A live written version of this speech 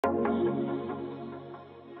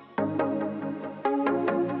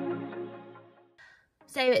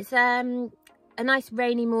So it's a nice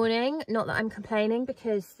rainy morning. Not that I'm complaining,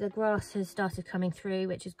 because the grass has started coming through,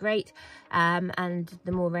 which is great, and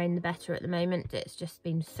the more rain the better at the moment. It's just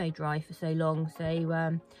been so dry for so long,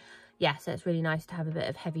 so yeah, so it's really nice to have a bit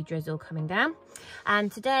of heavy drizzle coming down.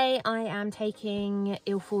 And today I am taking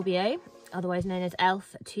Il Forbio, otherwise known as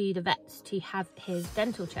Elf, to the vets to have his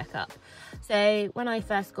dental checkup. So when I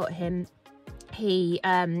first got him,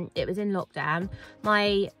 it was in lockdown.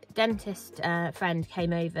 My dentist friend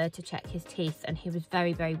came over to check his teeth, and he was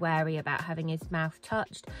very, very wary about having his mouth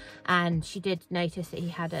touched, and she did notice that he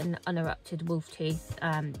had an unerupted wolf tooth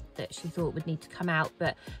that she thought would need to come out,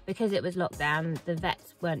 but because it was lockdown, the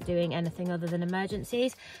vets weren't doing anything other than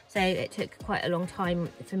emergencies, so it took quite a long time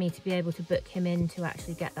for me to be able to book him in to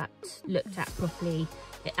actually get that looked at properly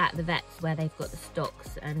at the vets where they've got the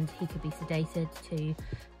stocks, and he could be sedated to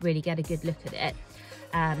really get a good look at it.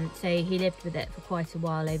 So he lived with it for quite a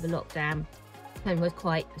while over lockdown and was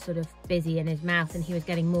quite sort of busy in his mouth, and he was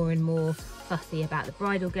getting more and more fussy about the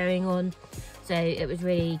bridle going on. So it was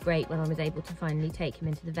really great when I was able to finally take him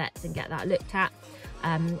into the vets and get that looked at.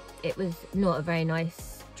 It was not a very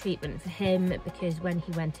nice treatment for him, because when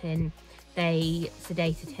he went in, they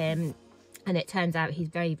sedated him, and it turns out he's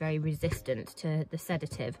very, very resistant to the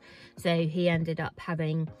sedative. So he ended up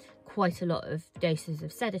having quite a lot of doses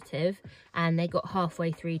of sedative, and they got halfway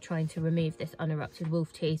through trying to remove this unerupted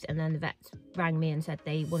wolf tooth, and then the vets rang me and said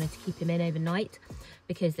they wanted to keep him in overnight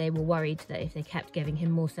because they were worried that if they kept giving him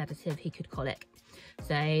more sedative he could colic.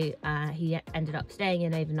 So he ended up staying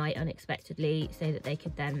in overnight unexpectedly, so that they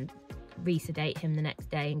could then resedate him the next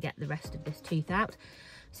day and get the rest of this tooth out.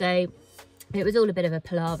 So it was all a bit of a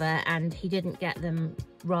palaver, and he didn't get them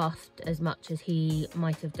rasped as much as he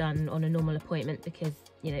might have done on a normal appointment, because,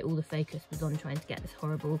 you know, all the focus was on trying to get this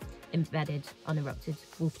horrible embedded unerupted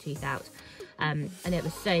wolf tooth out. And it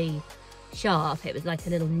was so sharp, it was like a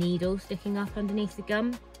little needle sticking up underneath the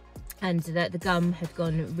gum, and the gum had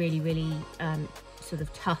gone really, really sort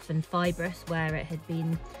of tough and fibrous, where it had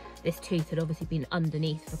been, this tooth had obviously been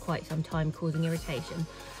underneath for quite some time, causing irritation.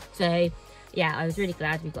 So yeah, I was really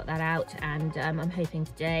glad we got that out, and I'm hoping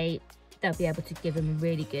today they'll be able to give him a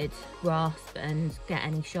really good rasp and get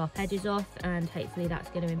any sharp edges off, and hopefully that's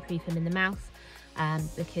going to improve him in the mouth,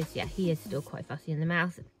 because yeah, he is still quite fussy in the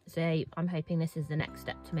mouth. So I'm hoping this is the next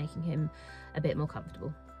step to making him a bit more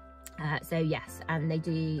comfortable. So yes, and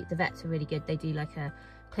the vets are really good. They do like a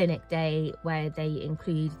clinic day where they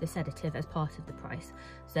include the sedative as part of the price,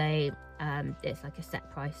 so it's like a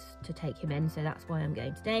set price to take him in, so that's why I'm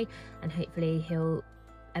going today, and hopefully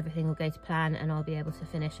everything will go to plan, and I'll be able to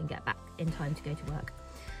finish and get back in time to go to work.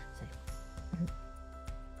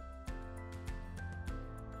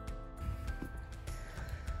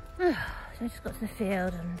 So I just got to the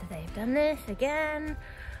field, and they've done this again.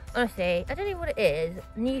 Honestly, I don't know what it is.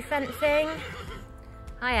 New fencing.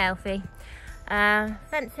 Hi Alfie.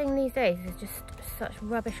 Fencing these days is just such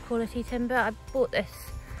rubbish quality timber. I bought this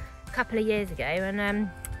a couple of years ago, and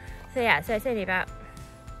so yeah, so it's only about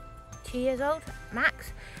 2 years old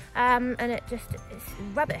max, and it's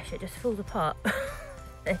rubbish. It just falls apart.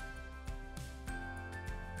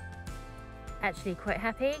 Actually quite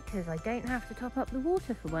happy because I don't have to top up the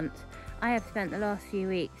water for once. I have spent the last few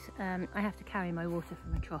weeks, I have to carry my water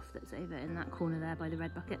from a trough that's over in that corner there by the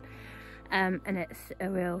red bucket, and it's a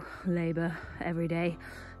real labour every day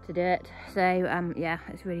to do it. So yeah,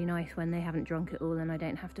 it's really nice when they haven't drunk it all and I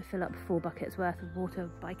don't have to fill up 4 buckets worth of water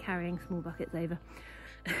by carrying small buckets over.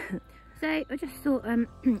 So I just thought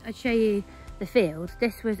I'd show you the field.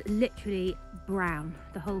 This was literally brown.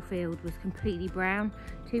 The whole field was completely brown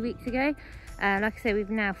 2 weeks ago. Like I say,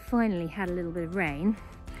 we've now finally had a little bit of rain.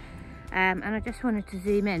 And I just wanted to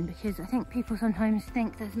zoom in because I think people sometimes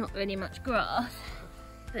think there's not really much grass.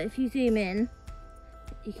 But if you zoom in,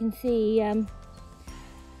 you can see,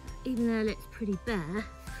 even though it looks pretty bare,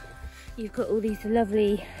 you've got all these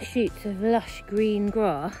lovely shoots of lush green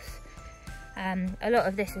grass. A lot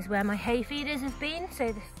of this is where my hay feeders have been,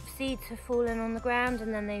 so the seeds have fallen on the ground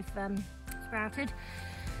and then they've sprouted.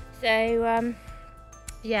 So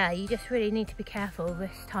yeah, you just really need to be careful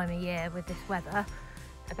this time of year with this weather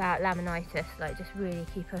about laminitis. Like, just really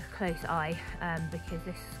keep a close eye, because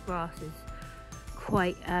this grass is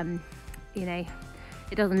quite, you know,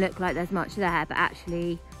 it doesn't look like there's much there, but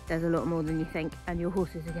actually there's a lot more than you think, and your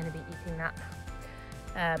horses are going to be eating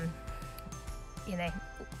that. You know,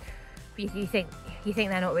 you think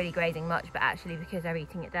they're not really grazing much, but actually because they're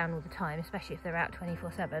eating it down all the time, especially if they're out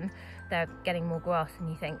 24/7, they're getting more grass than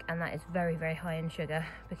you think, and that is very, very high in sugar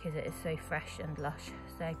because it is so fresh and lush.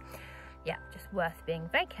 So yeah, just worth being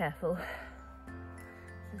very careful.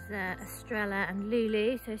 This is Estrella and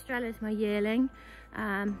Lulu. So Estrella is my yearling,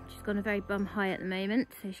 She's gone a very bum high at the moment,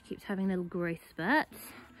 so she keeps having little growth spurts,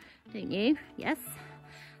 don't you? Yes.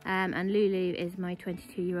 And Lulu is my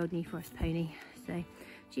 22-year-old New Forest pony, so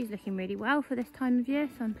she's looking really well for this time of year,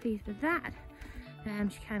 so I'm pleased with that.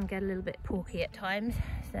 She can get a little bit porky at times,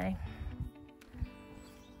 so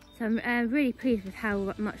I'm really pleased with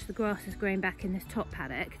how much the grass has grown back in this top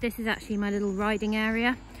paddock. This is actually my little riding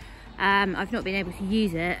area. I've not been able to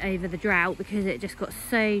use it over the drought because it just got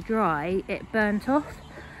so dry it burnt off.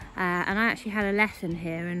 And I actually had a lesson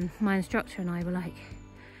here, and my instructor and I were like,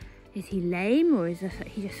 is he lame, or is this,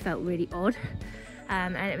 he just felt really odd?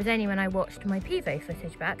 And it was only when I watched my Pivo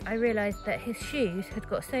footage back I realised that his shoes had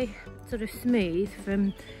got so sort of smooth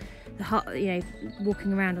from the hard, you know,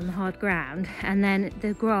 walking around on the hard ground, and then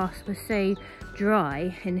the grass was so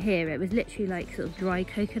dry in here, it was literally like sort of dry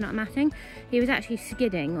coconut matting. He was actually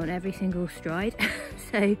skidding on every single stride.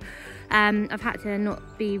 So I've had to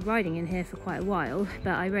not be riding in here for quite a while,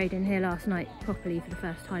 but I rode in here last night properly for the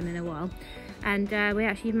first time in a while, and we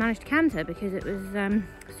actually managed to canter because it was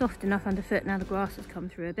soft enough underfoot. Now the grass has come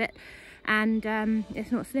through a bit, and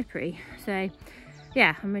it's not slippery, so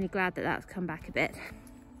yeah, I'm really glad that that's come back a bit.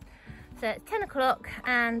 So it's 10 o'clock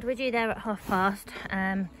and we're due there at past.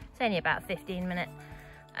 It's only about a 15-minute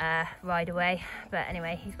ride away, but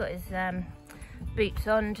anyway, he's got his boots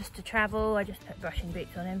on just to travel. I just put brushing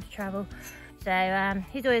boots on him to travel, so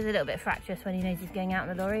he's always a little bit fractious when he knows he's going out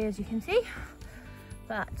in the lorry, as you can see.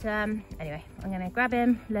 But anyway, I'm going to grab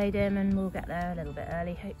him, load him, and we'll get there a little bit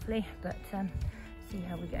early hopefully, but see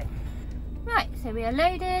how we go. Right, so we are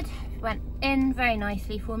loaded. Went in very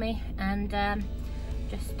nicely for me, and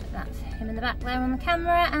just that's him in the back there on the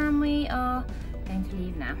camera, and we are going to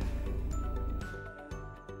leave now.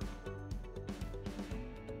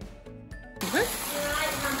 Right,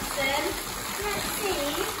 Hampton, let's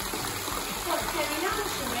see what's going on,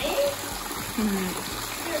 shall we?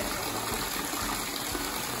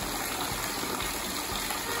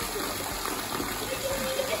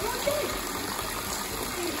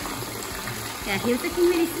 Yeah, he was looking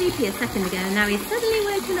really sleepy a second ago, and now he's suddenly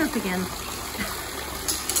woken up again.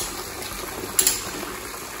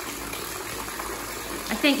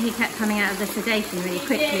 I think he kept coming out of the sedation really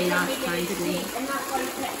quickly last time, didn't he? And that's why he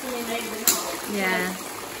kept coming overnight. Yeah.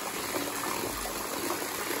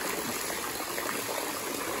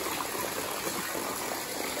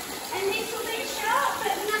 A little bit sharp,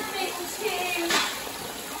 but nothing too...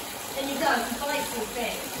 And he does, he bites his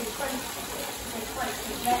bit. He's quite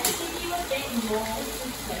good. Let's give you a bit more.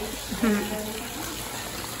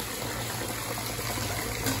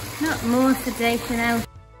 Not more sedation, Elf.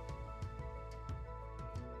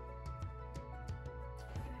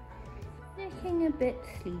 Looking a bit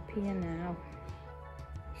sleepier now.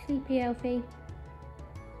 Sleepy, Elfie?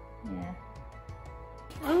 Yeah.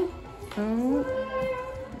 Oh,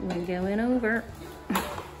 we're going over.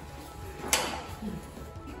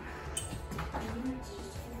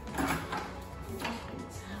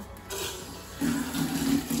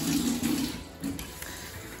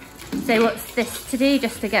 So what's this to do?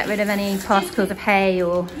 Just to get rid of any particles of hay,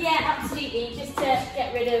 or? Yeah, absolutely. Just to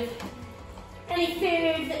get rid of any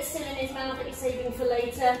food that's still in his mouth that he's saving for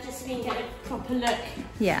later, just so we can get a proper look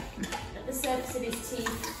Yeah. at the surface of his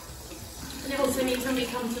teeth. And it also means when we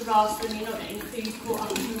come to rasp them, you're not getting food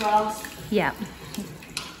caught up in the rasp. Yeah.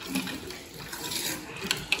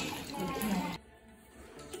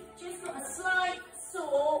 Just got a slight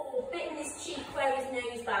sore or bit in his cheek where his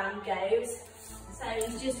noseband goes. So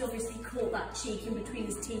he's just obviously caught that cheek in between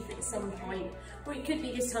his teeth at some point. Or it could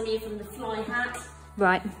be this time of year from the fly hat.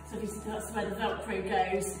 Right. So obviously that's where the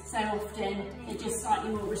Velcro goes. So often they're just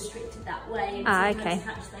slightly more restricted that way. Ah, so okay.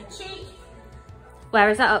 Catch their cheek. Where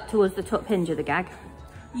is that, up towards the top hinge of the gag?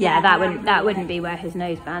 Yeah, that wouldn't be where his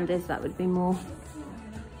noseband is. That would be more,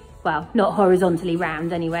 well, not horizontally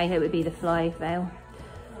round anyway. It would be the fly veil.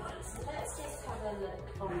 Right, so let's just have a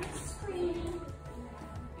look on the screen.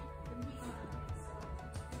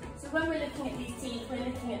 So when we're looking at these teeth, we're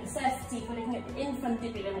looking at the surface teeth, we're looking at the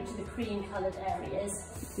infundibulum, which are the cream coloured areas.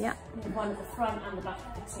 Yeah. One at the front and the back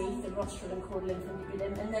of the teeth, the rostral and caudal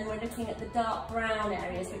infundibulum, and then we're looking at the dark brown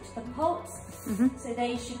areas, which are the pulps. So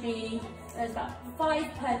they should be, there's about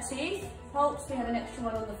 5 per tooth. Pulps, we have an extra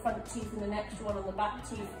one on the front tooth and an extra one on the back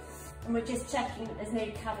tooth. And we're just checking that there's no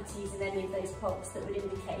cavities in any of those pulps that would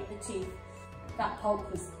indicate the tooth, that pulp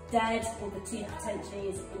was dead, or the tooth potentially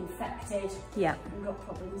is infected. Yeah. We've got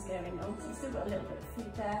problems going on, so we've still got a little bit of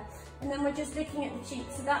food there. And then we're just looking at the cheek,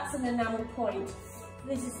 so that's an enamel point.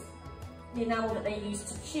 This is the enamel that they use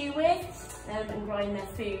to chew with and grind their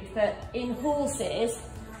food. But in horses,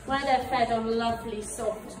 where they're fed on lovely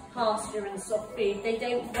soft pasture and soft food, they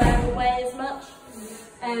don't wear away as much.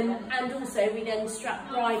 And also we then strap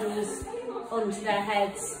bridles onto their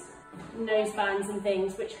heads, nose bands and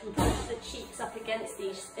things, which can push the cheeks up against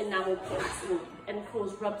these enamel points and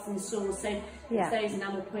cause rubs and sores. So it's those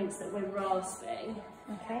enamel points that we're rasping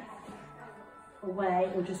away,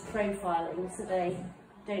 or just profiling so they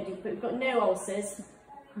don't do, but we've got no ulcers.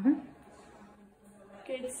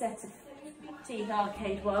 Good set of teeth,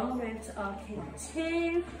 arcade 1, move to arcade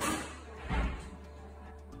 2.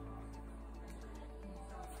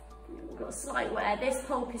 We've got a slight wear. This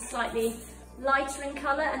pulp is slightly lighter in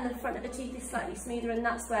colour and the front of the teeth is slightly smoother, and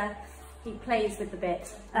that's where he plays with the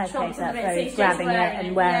bit. Okay, so that's where he's grabbing it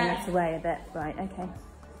and wearing it away a bit. Right, okay.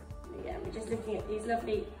 Yeah, we're just looking at these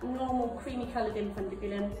lovely, normal, creamy coloured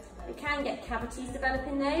infundibulum. We can get cavities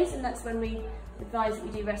developing those, and that's when we advise that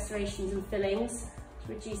we do restorations and fillings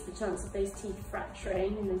to reduce the chance of those teeth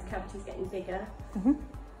fracturing and those cavities getting bigger.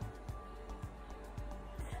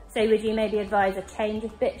 So would you maybe advise a change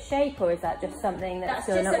of bit shape, or is that just something that's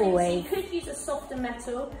going to always... So you could use a softer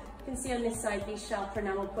metal. You can see on this side these sharper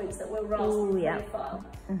enamel points that will rasp the profile.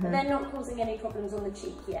 But they're not causing any problems on the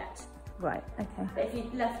cheek yet. Right, okay. But if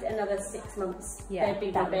you'd left it another 6 months, yeah, they'd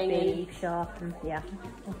be that would be rubbing sharp and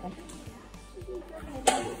okay.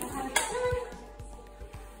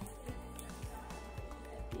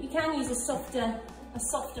 You can use a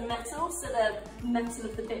softer metal, so the metal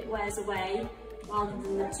of the bit wears away rather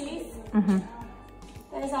than the tooth.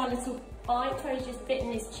 There's our little bite where he's just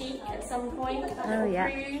bitten his cheek at some point, that little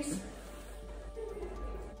bruise.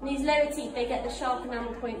 And these lower teeth, they get the sharp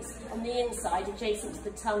enamel points on the inside adjacent to the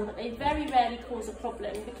tongue, but they very rarely cause a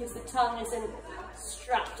problem because the tongue isn't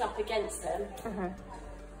strapped up against them.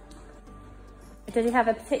 Does he have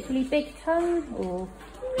a particularly big tongue, or?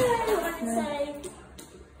 No, I'd say.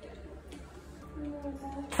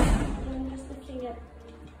 I'm just looking at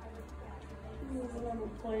these enamel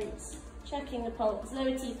points, checking the pulps.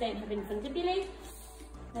 Lower teeth don't have infundibulae.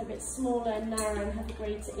 They're a bit smaller and narrower and have a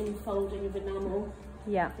greater infolding of enamel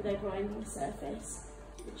for their grinding surface.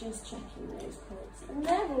 We're just checking those pulps. And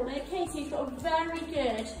they're all okay, so you've got a very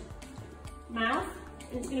good mouth,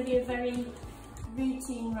 and it's going to be a very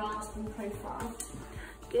routine rasping profile.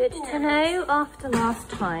 Good to know after last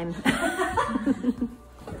time.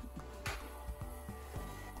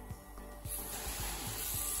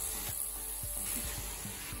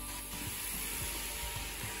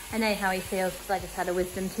 I know how he feels because I just had a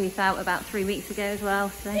wisdom tooth out about 3 weeks ago as well.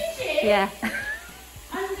 So. Did you? Yeah.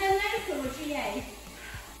 And they're local or GA?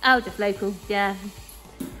 Oh, just local, yeah.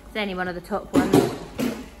 It's only one of the top ones. I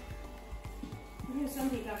know some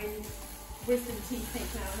people are in wisdom teeth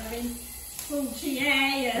taken out, they're in full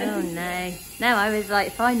GA. And... Oh no. No, I was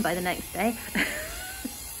like fine by the next day.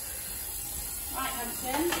 Right,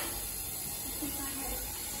 Hampton.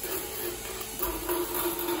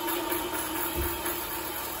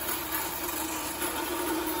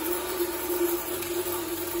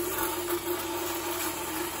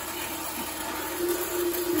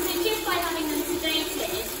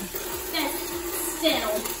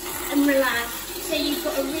 Still and relaxed, so you've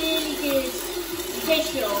got a really good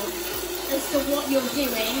visual as to what you're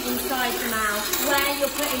doing inside the mouth, where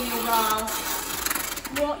you're putting your rasp,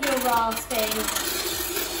 what you're rasping.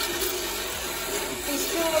 His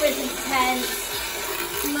jaw isn't tense,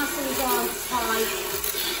 muscles aren't tight,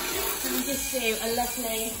 and you just do a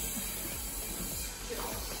lovely,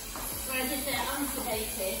 whereas if they're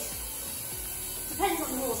unsedated, depends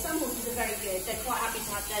on the horse. Some horses are very good. They're quite happy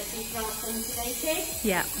to have their teeth rasped and sedated.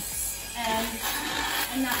 Yeah.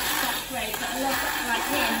 And that's great. But I love that right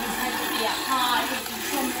here. His head will be up high. He'll be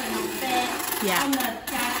chomping on the bit, on the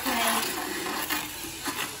gag plate.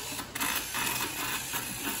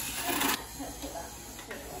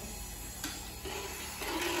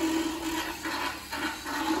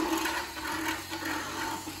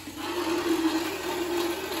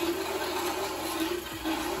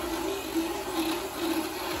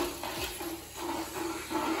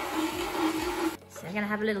 We're going to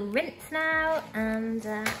have a little rinse now and we're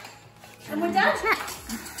done. I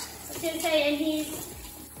was going to say, and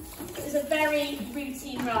it was a very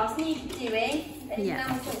routine rasp, needed doing. There's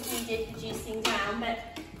enamel points needed reducing down, but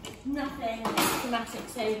nothing dramatic,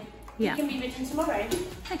 so it can be ridden tomorrow.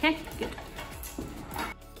 Okay, good.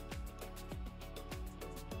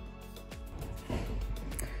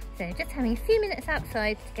 So just having a few minutes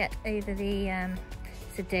outside to get over the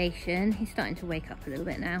sedation. He's starting to wake up a little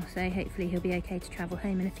bit now, so hopefully he'll be okay to travel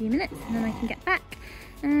home in a few minutes, and then I can get back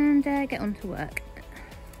and get on to work.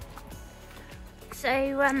 So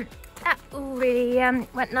that all really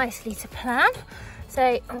went nicely to plan. So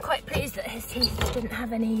I'm quite pleased that his teeth didn't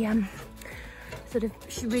have any sort of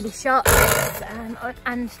really sharp bits,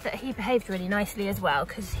 and that he behaved really nicely as well,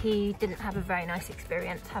 because he didn't have a very nice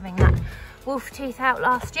experience having that wolf teeth out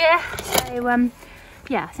last year. So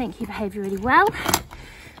yeah, I think he behaved really well.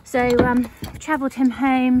 So travelled him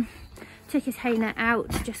home, took his hay net out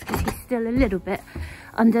just because he's still a little bit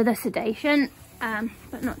under the sedation,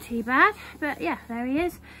 but not too bad. But yeah, there he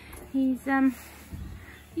is. He's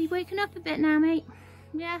woken up a bit now, mate.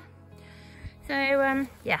 Yeah. So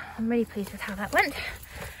yeah, I'm really pleased with how that went,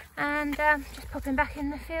 and just popping back in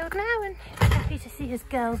the field now, and happy to see his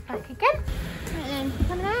girls back again. Right then,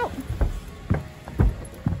 coming out.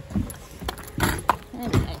 There we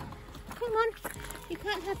go. Come on, you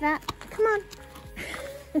can't have that. Come on.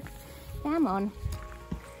 Come on.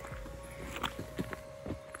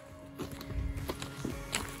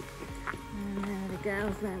 And there the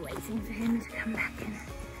girls, they're waiting for him to come back in.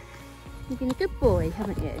 You've been a good boy,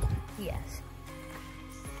 haven't you? Yes.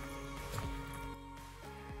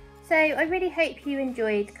 So I really hope you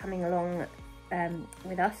enjoyed coming along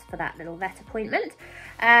with us for that little vet appointment.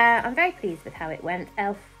 I'm very pleased with how it went.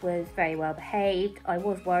 Elf was very well behaved. I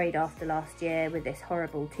was worried after last year with this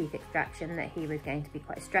horrible tooth extraction that he was going to be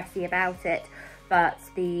quite stressy about it, but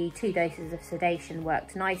the 2 doses of sedation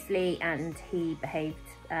worked nicely and he behaved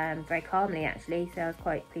very calmly actually, so I was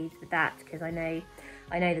quite pleased with that, because I know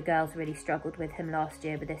the girls really struggled with him last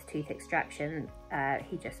year with this tooth extraction.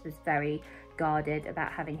 He just was very guarded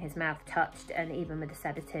about having his mouth touched, and even with the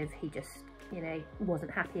sedative he just, you know,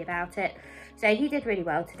 wasn't happy about it. So he did really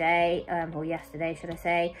well today, or yesterday should I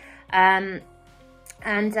say. Yeah,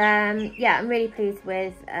 I'm really pleased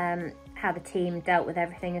with how the team dealt with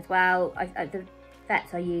everything as well. The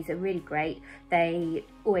vets I use are really great. They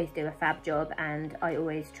always do a fab job, and I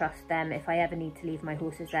always trust them. If I ever need to leave my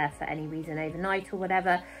horses there for any reason overnight or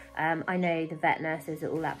whatever, I know the vet nurses are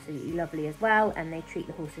all absolutely lovely as well, and they treat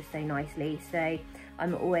the horses so nicely. So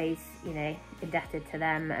I'm always, you know, indebted to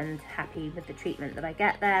them and happy with the treatment that I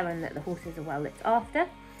get there, and that the horses are well looked after.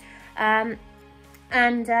 I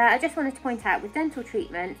just wanted to point out, with dental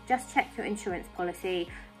treatment, just check your insurance policy.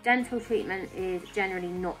 Dental treatment is generally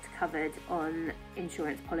not covered on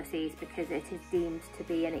insurance policies because it is deemed to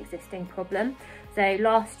be an existing problem. So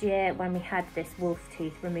last year when we had this wolf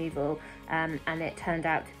tooth removal, and it turned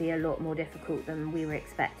out to be a lot more difficult than we were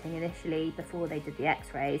expecting initially before they did the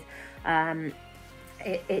x-rays,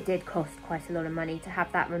 it did cost quite a lot of money to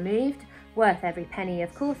have that removed. Worth every penny,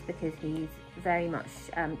 of course, because he's very much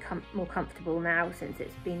more comfortable now since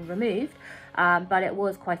it's been removed, but it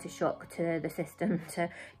was quite a shock to the system to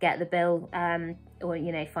get the bill, or,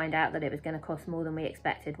 you know, find out that it was going to cost more than we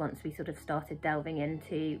expected once we sort of started delving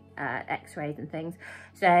into x-rays and things.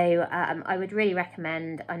 So I would really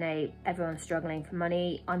recommend, I know everyone's struggling for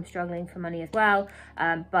money, I'm struggling for money as well,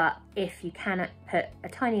 but if you can put a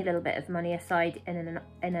tiny little bit of money aside in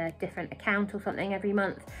a different account or something every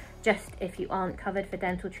month, just if you aren't covered for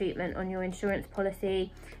dental treatment on your insurance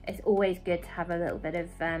policy, it's always good to have a little bit of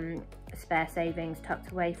spare savings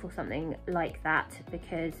tucked away for something like that,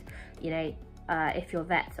 because, you know, if your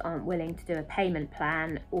vets aren't willing to do a payment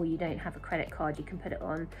plan, or you don't have a credit card you can put it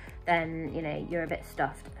on, then, you know, you're a bit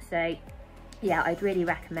stuffed. So yeah, I'd really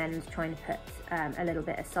recommend trying to put a little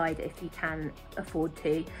bit aside if you can afford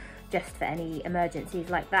to, just for any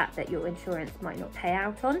emergencies like that that your insurance might not pay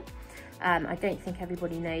out on. I don't think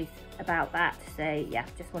everybody knows about that, so yeah,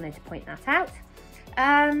 just wanted to point that out.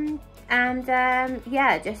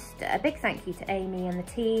 Yeah, just a big thank you to Amy and the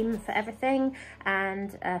team for everything,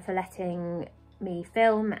 and for letting me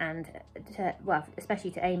film, and well,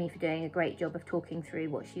 especially to Amy for doing a great job of talking through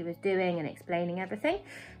what she was doing and explaining everything.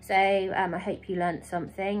 So I hope you learnt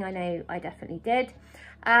something. I know I definitely did.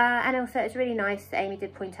 And also it's really nice, Amy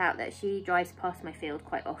did point out that she drives past my field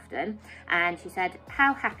quite often, and she said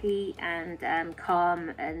how happy and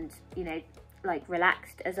calm and, you know, like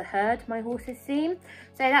relaxed as a herd my horses seem.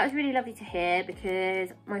 So that was really lovely to hear, because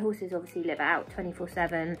my horses obviously live out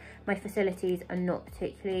 24/7. My facilities are not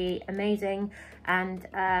particularly amazing, and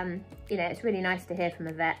you know, it's really nice to hear from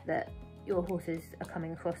a vet that your horses are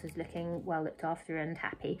coming across as looking well looked after and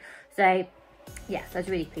happy. So yes, I was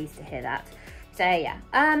really pleased to hear that. So yeah,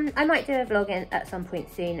 I might do a vlog at some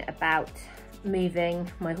point soon about moving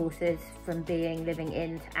my horses from living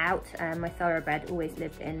in to out. My thoroughbred always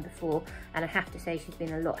lived in before, and I have to say she's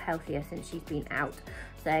been a lot healthier since she's been out.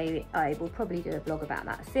 So I will probably do a vlog about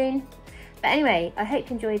that soon. But anyway, I hope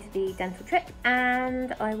you enjoyed the dental trip,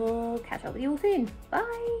 and I will catch up with you all soon.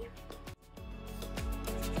 Bye!